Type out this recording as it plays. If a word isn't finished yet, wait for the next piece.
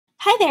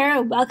Hi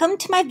there, welcome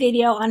to my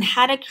video on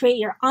how to create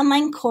your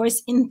online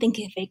course in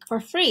Thinkific for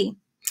free.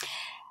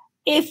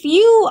 If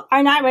you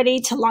are not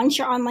ready to launch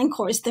your online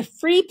course, the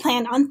free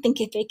plan on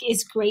Thinkific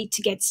is great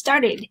to get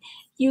started.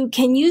 You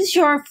can use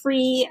your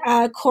free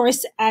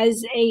course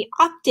as an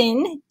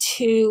opt-in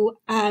to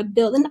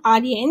build an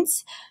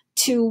audience,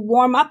 to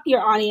warm up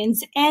your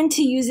audience, and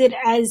to use it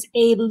as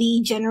a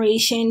lead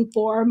generation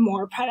for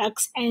more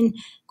products and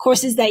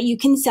courses that you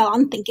can sell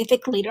on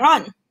Thinkific later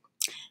on.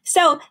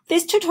 So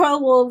this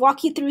tutorial will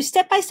walk you through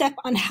step-by-step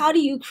on how do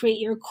you create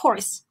your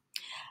course.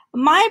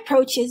 My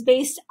approach is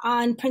based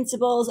on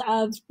principles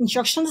of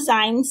instructional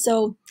design.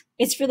 So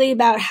it's really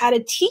about how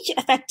to teach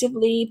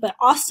effectively, but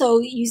also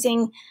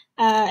using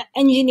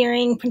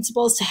engineering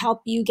principles to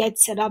help you get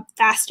set up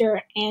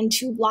faster and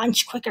to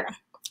launch quicker.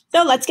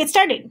 So let's get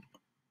started.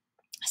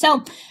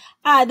 So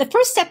the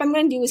first step I'm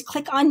going to do is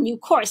click on New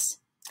Course.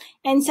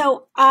 And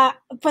so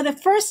for the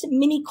first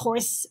mini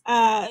course,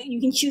 you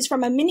can choose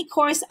from a mini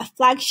course, a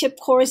flagship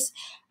course,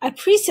 a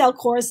pre-sale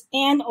course,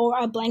 and or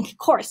a blank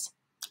course.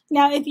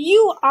 Now, if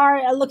you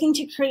are looking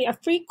to create a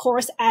free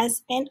course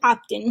as an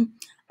opt-in,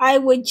 I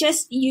would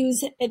just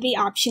use the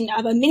option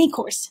of a mini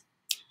course.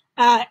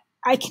 I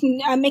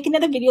can make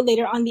another video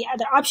later on the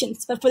other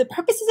options, but for the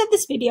purposes of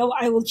this video,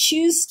 I will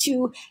choose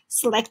to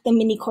select the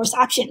mini course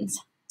options.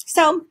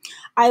 So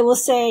I will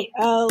say,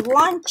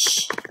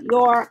 launch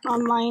your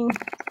online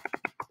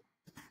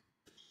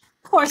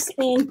course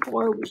in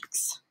 4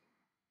 weeks.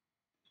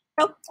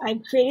 So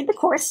I've created the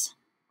course.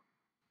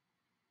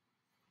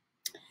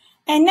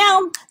 And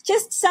now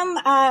just some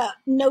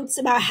notes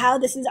about how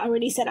this is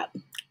already set up.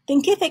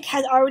 Thinkific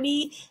has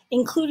already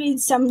included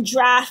some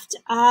draft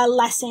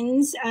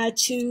lessons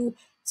to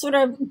sort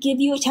of give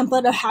you a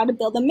template of how to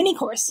build a mini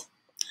course.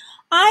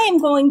 I am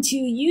going to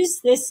use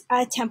this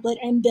template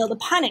and build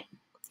upon it.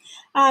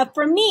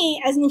 For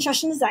me, as an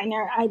instructional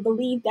designer, I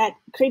believe that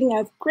creating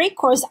a great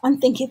course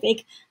on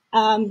Thinkific,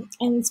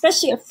 and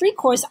especially a free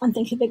course on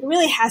Thinkific,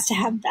 really has to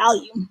have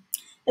value.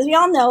 As we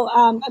all know,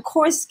 a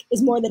course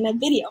is more than a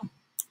video.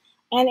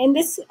 And in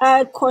this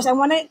course, I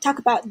want to talk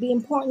about the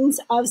importance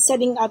of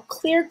setting up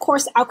clear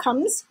course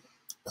outcomes,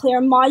 clear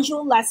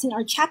module, lesson,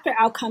 or chapter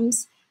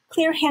outcomes,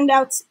 clear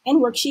handouts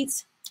and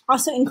worksheets,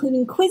 also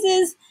including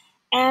quizzes,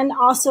 and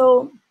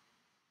also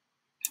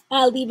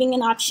leaving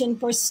an option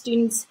for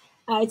students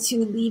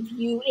to leave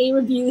you a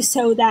review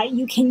so that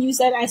you can use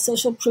that as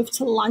social proof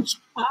to launch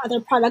other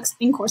products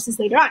and courses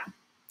later on.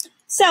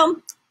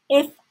 So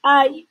if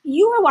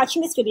you are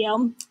watching this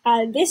video,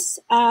 I'm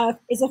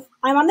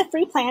on the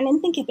free plan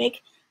in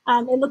Thinkific.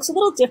 It looks a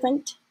little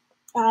different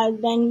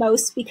than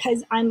most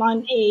because I'm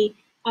on a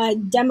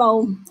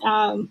demo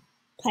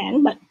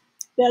plan, but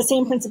the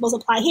same principles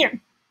apply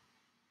here.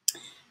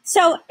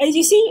 So as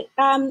you see,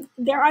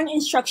 there are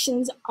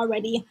instructions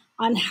already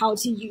on how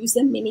to use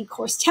the mini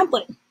course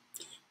template.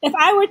 If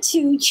I were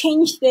to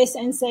change this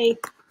and say,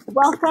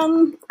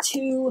 welcome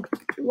to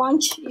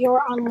launch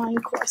your online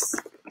course.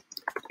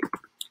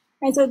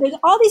 And so there's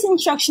all these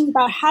instructions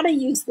about how to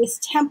use this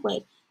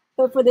template.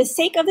 But for the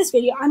sake of this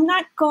video, I'm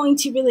not going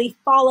to really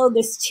follow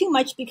this too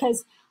much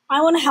because I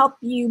want to help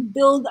you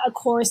build a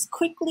course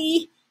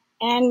quickly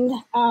and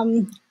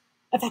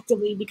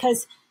effectively,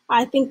 because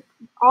I think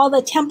all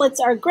the templates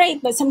are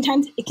great, but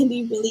sometimes it can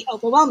be really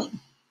overwhelming.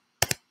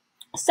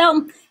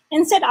 So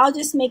instead, I'll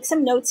just make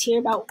some notes here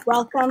about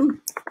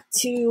welcome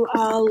to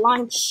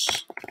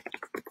launch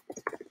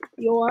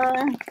your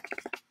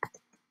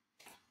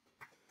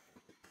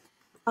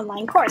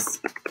online course.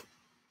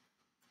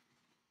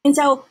 And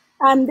so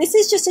this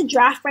is just a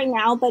draft right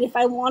now, but if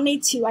I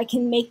wanted to, I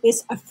can make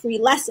this a free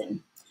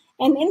lesson.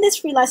 And in this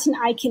free lesson,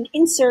 I can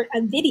insert a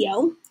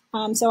video.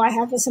 So I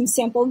have some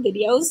sample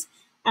videos,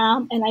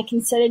 and I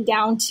can set it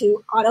down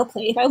to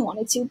autoplay if I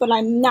wanted to, but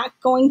I'm not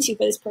going to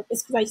for this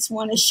purpose because I just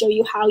want to show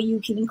you how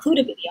you can include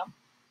a video.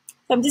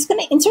 So I'm just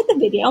going to insert the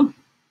video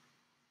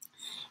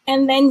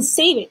and then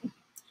save it.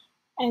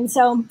 And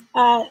so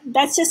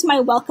that's just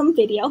my welcome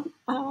video.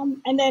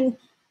 And then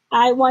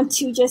I want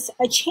to just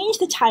change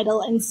the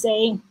title and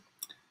say,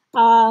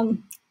 I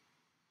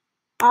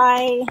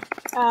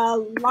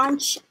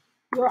launch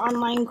your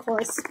online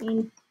course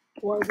in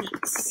 4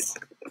 weeks.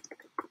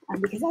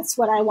 Because that's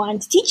what I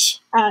wanted to teach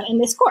in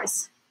this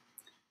course,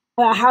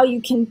 how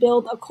you can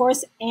build a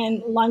course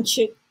and launch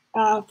it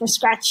from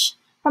scratch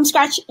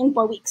in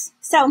 4 weeks.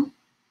 So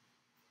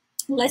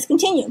let's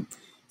continue.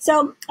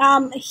 So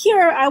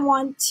here I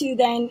want to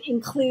then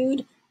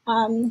include,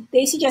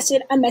 they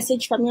suggested a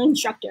message from your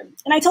instructor.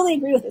 And I totally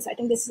agree with this. I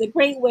think this is a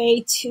great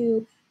way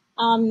to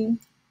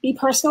be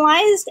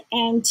personalized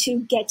and to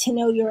get to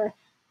know your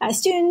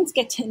students,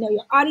 get to know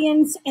your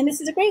audience. And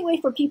this is a great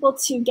way for people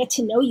to get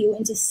to know you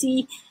and to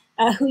see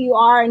who you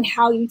are and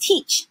how you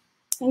teach.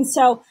 And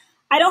so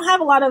I don't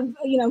have a lot of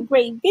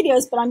great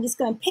videos, but I'm just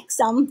going to pick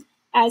some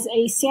as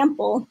a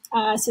sample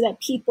so that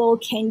people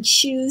can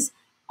choose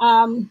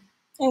and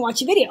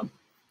watch a video.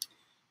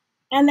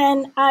 And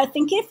then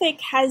Thinkific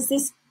has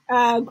this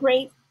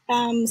great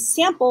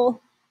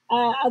sample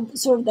of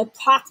sort of the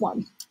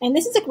platform. And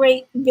this is a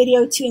great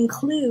video to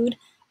include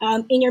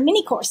in your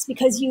mini course,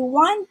 because you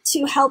want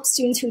to help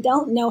students who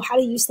don't know how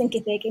to use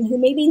Thinkific and who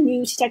may be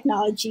new to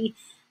technology,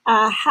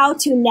 how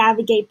to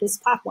navigate this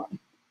platform.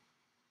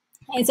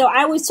 And so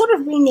I would sort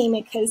of rename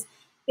it because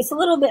it's a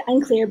little bit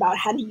unclear about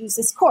how to use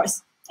this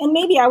course. And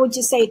maybe I would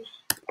just say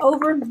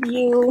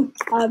overview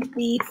of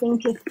the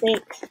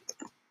Thinkific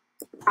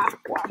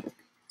platform.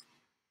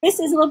 This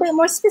is a little bit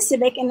more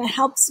specific, and it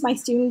helps my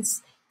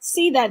students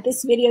see that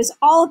this video is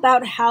all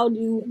about how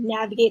to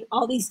navigate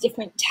all these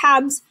different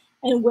tabs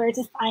and where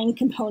to find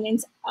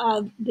components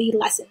of the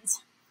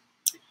lessons.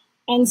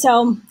 And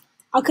so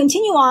I'll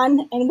continue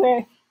on, and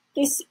where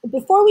this,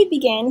 before we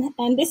begin,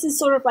 and this is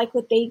sort of like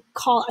what they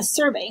call a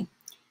survey.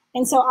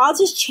 And so I'll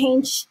just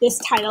change this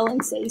title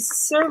and say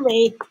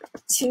survey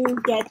to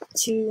get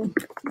to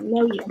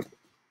know you.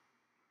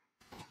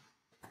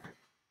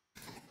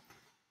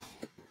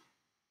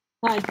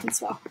 I can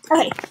spell.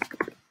 Okay.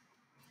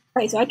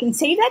 Okay, so I can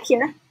save that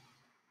here.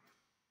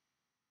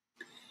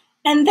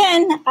 And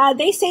then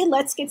they say,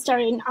 let's get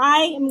started. And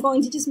I am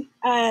going to just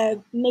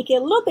make it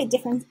a little bit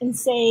different and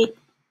say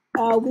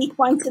week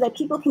 1 so that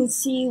people can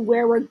see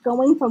where we're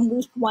going from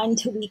week 1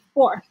 to week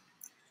 4.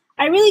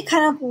 I really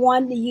kind of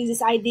wanted to use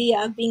this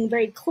idea of being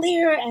very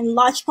clear and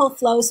logical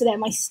flow so that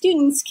my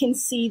students can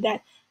see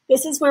that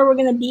this is where we're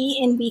going to be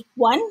in week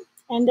 1,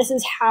 and this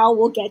is how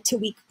we'll get to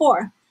week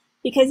 4.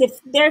 Because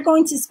if they're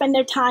going to spend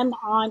their time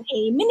on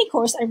a mini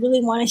course, I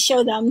really want to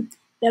show them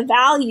the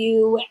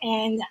value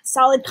and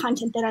solid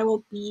content that I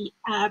will be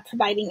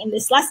providing in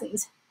this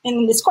lessons and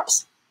in this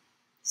course.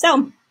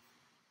 So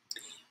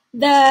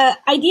the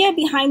idea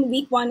behind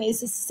week 1 is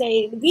to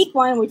say week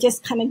 1, we're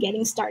just kind of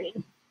getting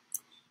started.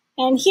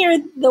 And here,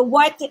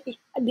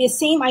 the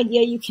same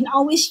idea, you can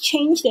always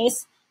change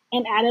this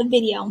and add a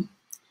video.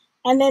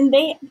 And then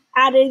they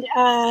added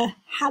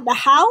the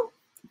how.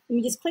 Let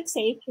me just click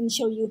save and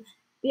show you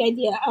the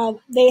idea of,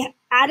 they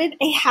added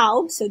a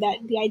how, so that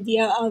the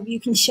idea of you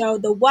can show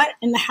the what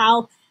and the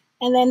how.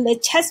 And then the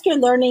test your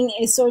learning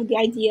is sort of the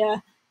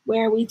idea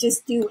where we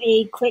just do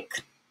a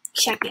quick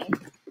check-in.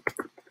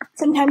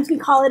 Sometimes we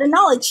call it a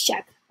knowledge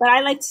check, but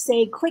I like to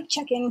say quick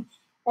check-in.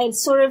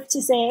 It's sort of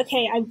to say,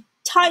 okay, I've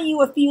taught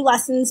you a few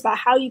lessons about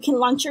how you can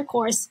launch your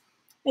course.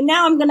 And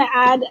now I'm going to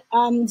add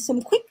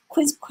some quick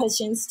quiz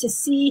questions to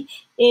see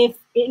if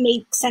it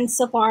makes sense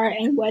so far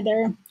and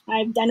whether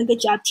I've done a good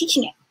job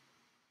teaching it.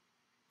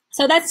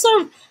 So that's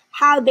sort of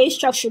how they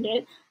structured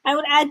it. I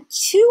would add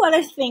 2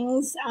 other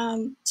things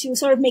to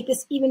sort of make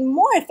this even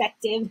more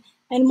effective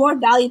and more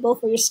valuable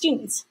for your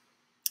students.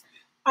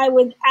 I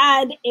would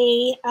add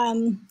I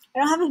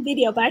don't have a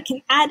video, but I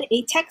can add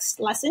a text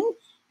lesson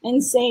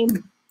and say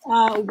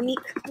week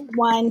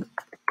 1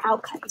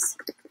 outcomes.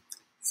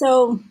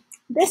 So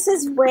this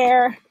is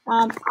where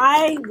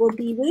I will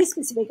be really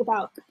specific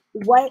about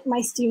what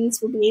my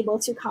students will be able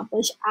to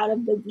accomplish out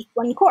of the week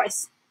 1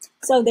 course.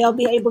 So they'll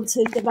be able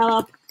to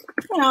develop,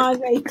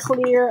 a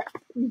clear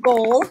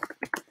goal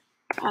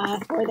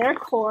for their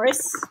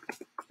course.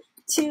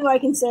 2, I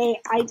can say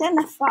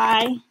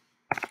identify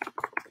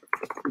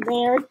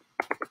their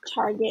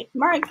target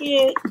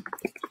market.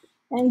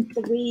 And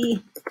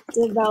 3,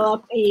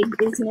 develop a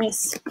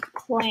business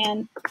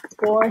plan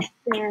for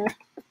their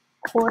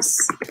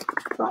course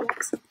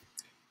products.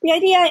 The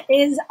idea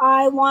is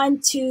I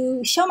want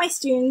to show my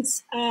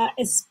students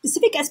as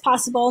specific as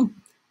possible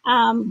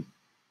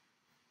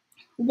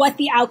what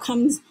the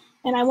outcomes,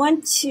 and I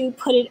want to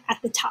put it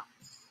at the top.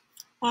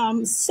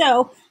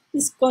 So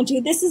this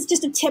is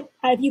just a tip.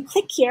 If you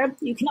click here,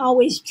 you can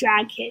always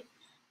drag it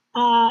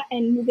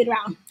and move it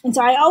around. And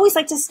so I always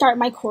like to start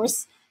my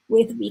course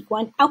with week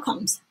 1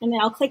 outcomes, and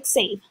then I'll click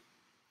save.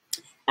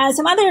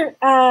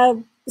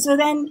 So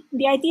then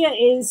the idea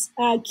is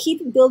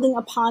keep building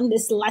upon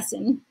this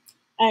lesson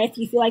if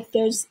you feel like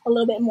there's a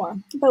little bit more.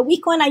 But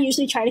week 1, I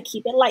usually try to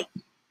keep it light.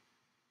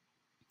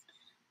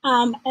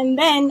 And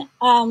then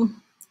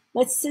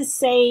let's just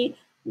say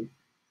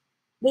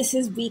this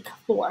is week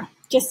 4,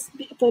 just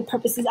for the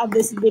purposes of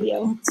this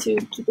video to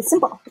keep it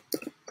simple.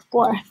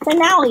 For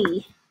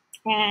finale.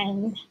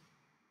 And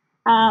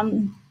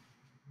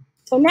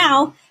so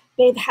now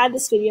they've had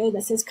this video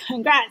that says,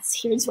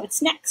 congrats, here's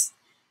what's next.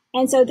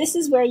 And so this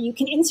is where you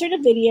can insert a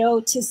video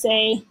to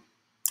say,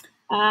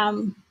 let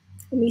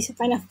me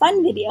find a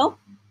fun video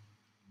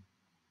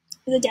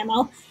for the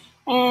demo,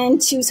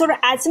 and to sort of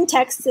add some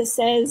text that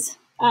says,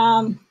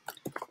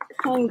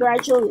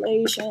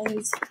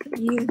 congratulations,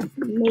 you've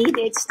made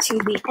it to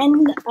the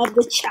end of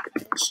the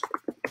challenge.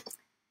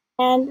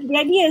 And the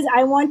idea is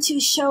I want to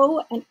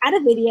show and add a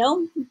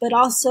video, but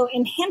also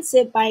enhance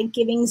it by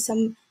giving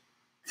some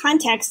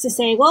context to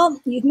say, well,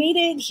 you've made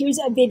it, here's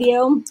a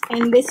video,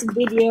 and this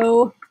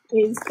video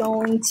is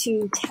going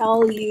to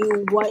tell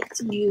you what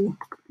you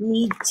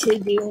need to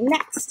do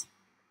next.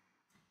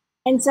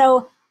 And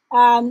so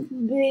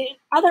the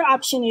other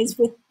option is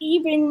with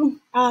even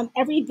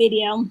every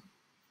video,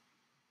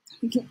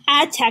 you can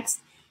add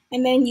text,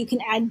 and then you can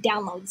add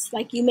downloads.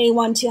 Like you may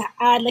want to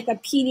add like a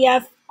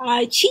PDF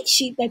cheat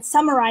sheet that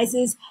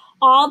summarizes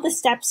all the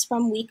steps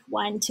from week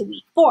 1 to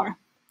week 4.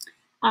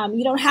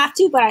 You don't have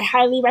to, but I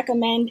highly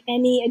recommend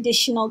any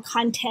additional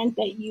content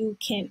that you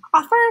can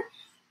offer,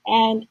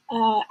 and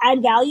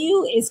add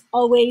value is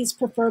always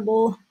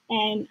preferable,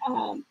 and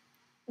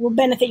will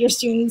benefit your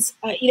students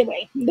either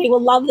way. They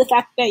will love the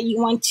fact that you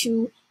want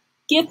to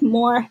give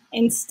more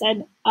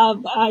instead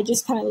of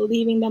just kind of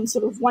leaving them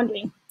sort of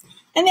wondering.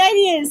 And the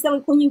idea is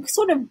that when you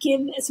sort of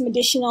give some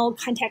additional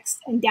context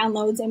and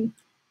downloads and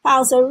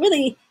files, they'll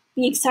really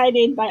be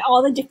excited by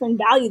all the different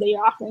value that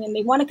you're offering, and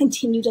they want to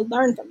continue to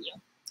learn from you.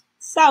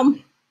 So,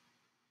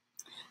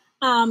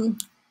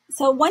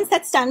 so once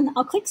that's done,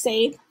 I'll click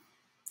Save.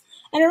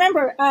 And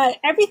remember,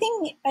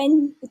 everything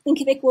in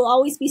Thinkific will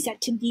always be set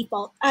to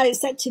default,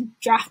 set to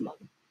draft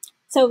mode.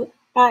 So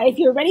if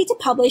you're ready to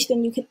publish,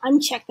 then you can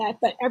uncheck that.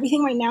 But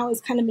everything right now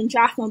is kind of in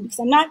draft mode because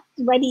I'm not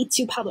ready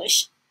to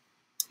publish.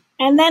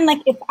 And then,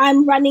 like, if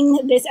I'm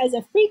running this as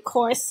a free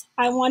course,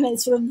 I want to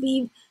sort of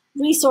leave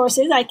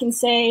resources. I can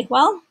say,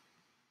 well,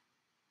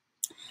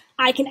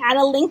 I can add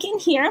a link in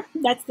here.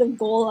 That's the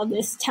goal of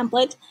this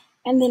template.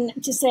 And then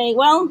to say,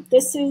 well,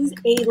 this is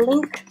a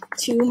link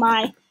to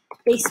my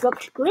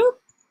Facebook group.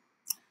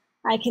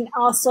 I can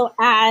also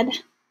add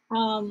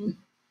a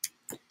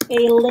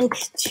link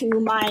to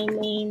my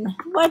main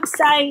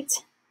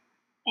website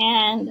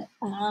and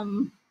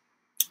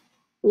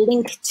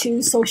link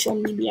to social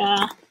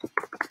media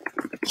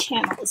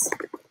channels.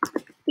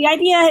 The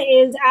idea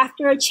is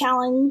after a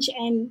challenge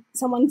and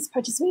someone's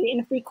participated in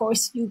a free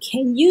course, you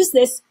can use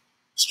this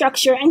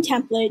structure and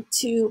template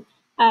to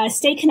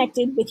stay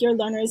connected with your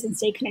learners and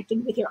stay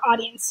connected with your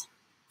audience.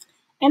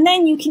 And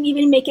then you can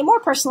even make it more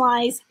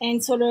personalized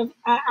and sort of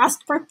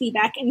ask for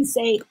feedback and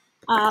say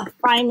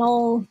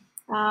final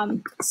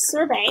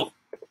survey,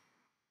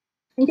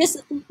 and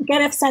just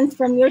get a sense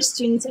from your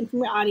students and from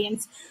your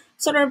audience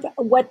sort of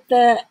what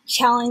the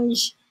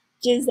challenges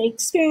they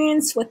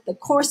experienced, what the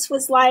course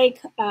was like,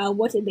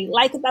 what did they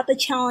like about the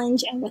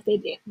challenge, and what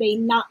did they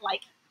not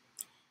like.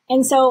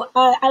 And so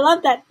I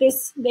love that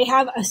they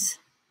have a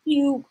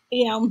few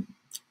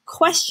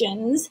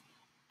questions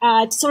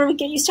to sort of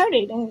get you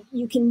started, and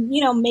you can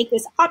make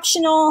this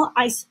optional.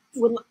 I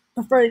would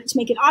prefer to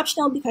make it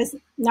optional because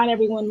not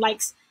everyone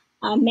likes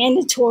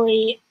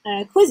mandatory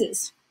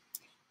quizzes.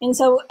 And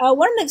so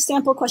one of the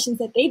example questions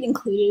that they've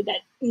included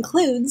that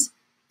includes,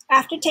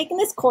 after taking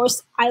this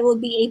course, I will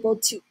be able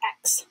to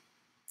X.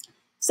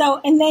 So,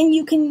 and then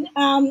you can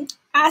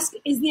ask,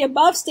 is the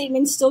above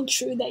statement still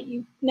true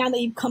now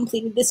that you've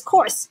completed this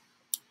course?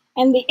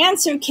 And the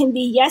answer can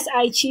be, yes,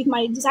 I achieved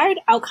my desired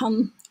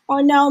outcome,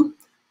 or no,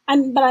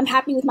 but I'm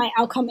happy with my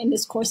outcome in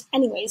this course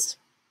anyways.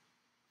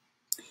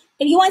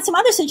 If you want some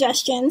other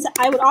suggestions,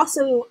 I would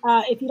also,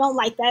 if you don't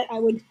like that, I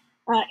would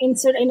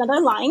insert another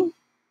line.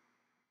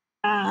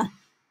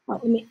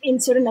 Let me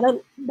insert another.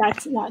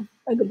 That's not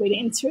a good way to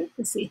insert.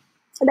 Let's see.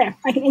 So there,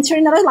 I can insert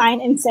another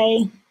line and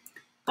say,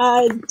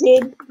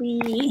 did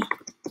the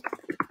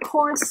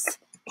course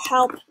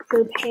help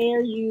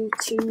prepare you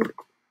to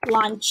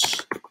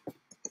launch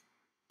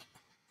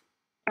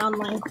an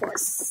online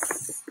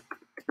course?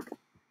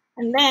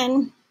 And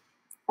then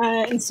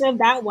instead of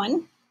that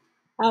one,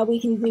 we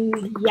can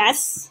do,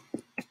 yes,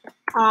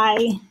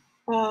 I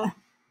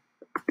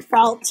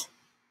felt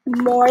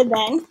more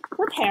than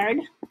prepared.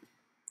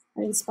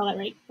 I didn't spell it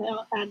right, but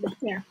I'll add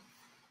there.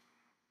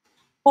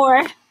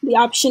 Or the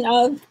option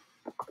of,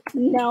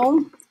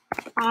 no,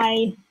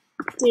 I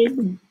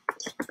didn't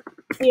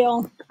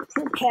feel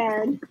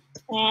prepared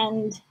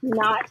and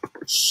not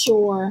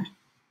sure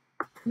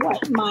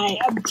what my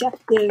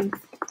objective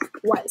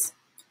was.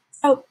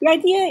 So the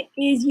idea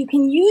is you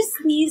can use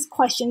these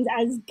questions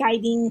as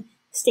guiding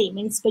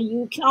statements, but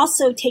you can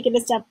also take it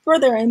a step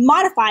further and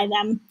modify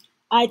them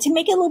to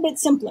make it a little bit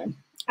simpler.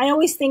 I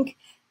always think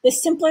the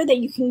simpler that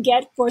you can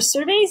get for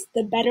surveys,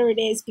 the better it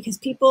is, because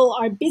people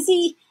are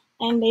busy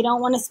and they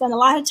don't want to spend a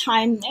lot of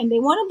time, and they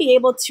want to be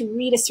able to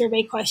read a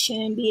survey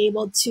question and be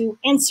able to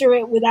answer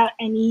it without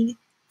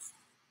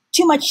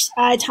too much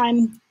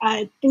time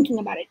thinking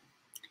about it.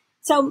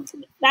 So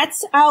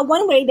that's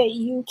one way that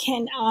you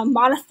can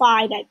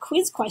modify that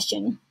quiz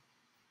question.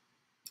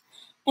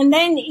 And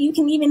then you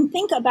can even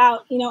think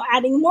about,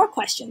 adding more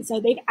questions. So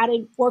they've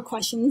added 4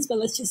 questions, but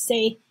let's just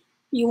say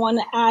you want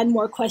to add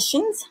more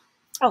questions.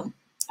 Okay,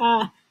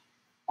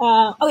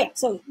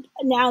 so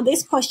now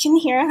this question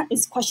here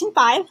is question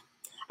 5.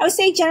 I would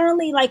say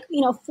generally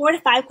 4 to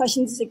 5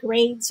 questions is a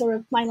great sort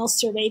of final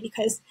survey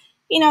because,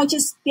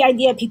 just the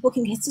idea people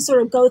can get to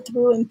sort of go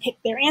through and pick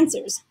their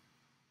answers.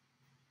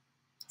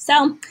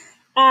 So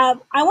I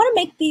want to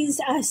make these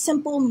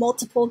simple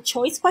multiple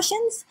choice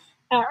questions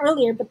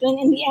earlier, but then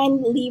in the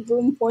end leave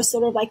room for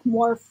sort of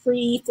more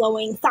free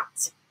flowing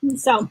thoughts.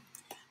 So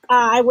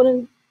I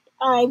would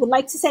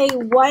like to say,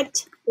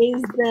 what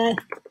is the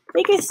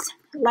biggest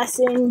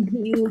lesson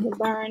you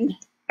learned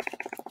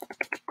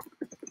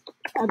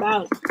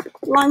about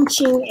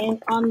launching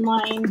an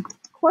online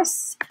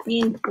course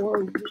in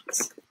 4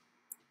 weeks?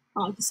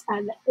 I'll just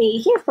add the A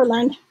here for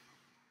learned.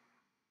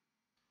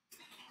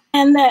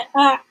 And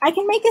I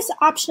can make this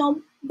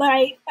optional, but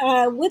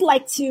I would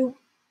like to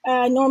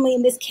normally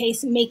in this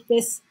case make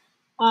this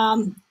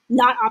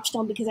not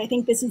optional, because I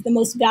think this is the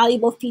most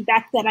valuable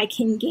feedback that I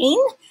can gain.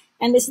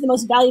 And this is the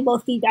most valuable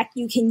feedback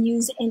you can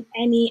use in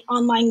any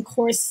online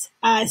course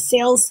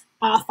sales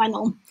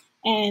funnel.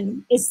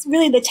 And it's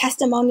really the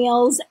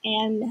testimonials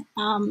and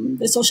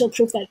the social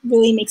proof that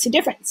really makes a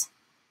difference.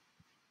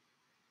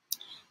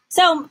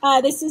 So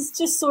this is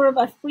just sort of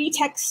a free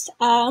text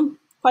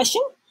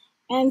question.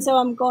 And so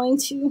I'm going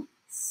to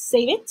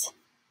save it.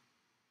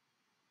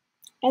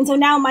 And so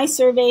now my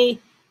survey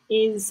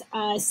is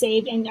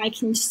saved, and I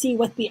can see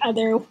what the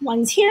other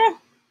ones here.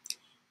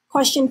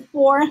 Question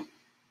 4.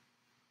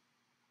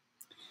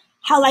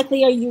 How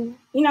likely are you,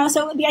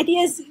 so the idea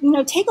is,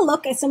 take a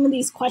look at some of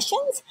these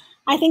questions.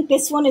 I think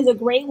this one is a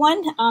great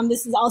one.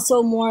 This is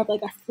also more of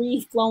like a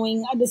free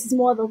flowing, this is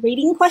more of a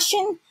rating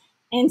question.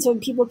 And so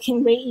people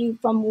can rate you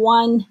from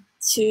 1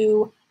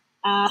 to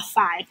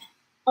 5,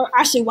 or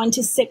actually 1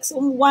 to 6,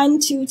 1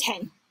 to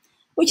 10,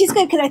 which is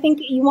good because I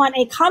think you want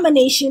a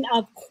combination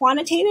of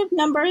quantitative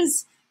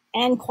numbers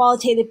and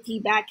qualitative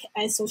feedback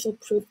as social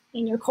proof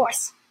in your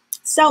course.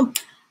 So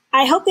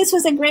I hope this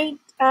was a great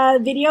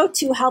video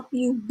to help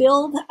you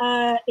build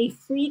a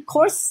free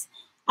course,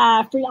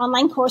 free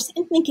online course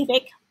in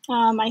Thinkific.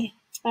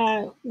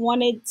 I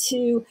wanted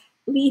to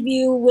leave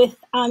you with,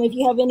 if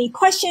you have any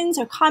questions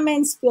or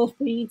comments, feel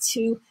free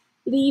to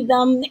leave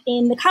them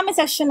in the comment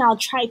section. I'll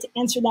try to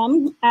answer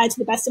them to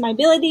the best of my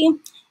ability.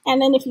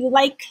 And then if you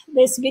like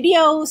this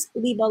video,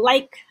 leave a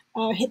like,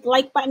 hit the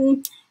like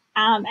button.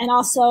 And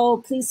also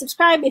please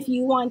subscribe if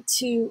you want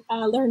to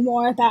learn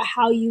more about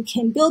how you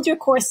can build your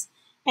course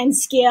and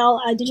scale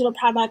digital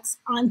products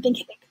on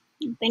Thinkific.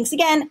 Thanks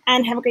again,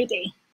 and have a great day.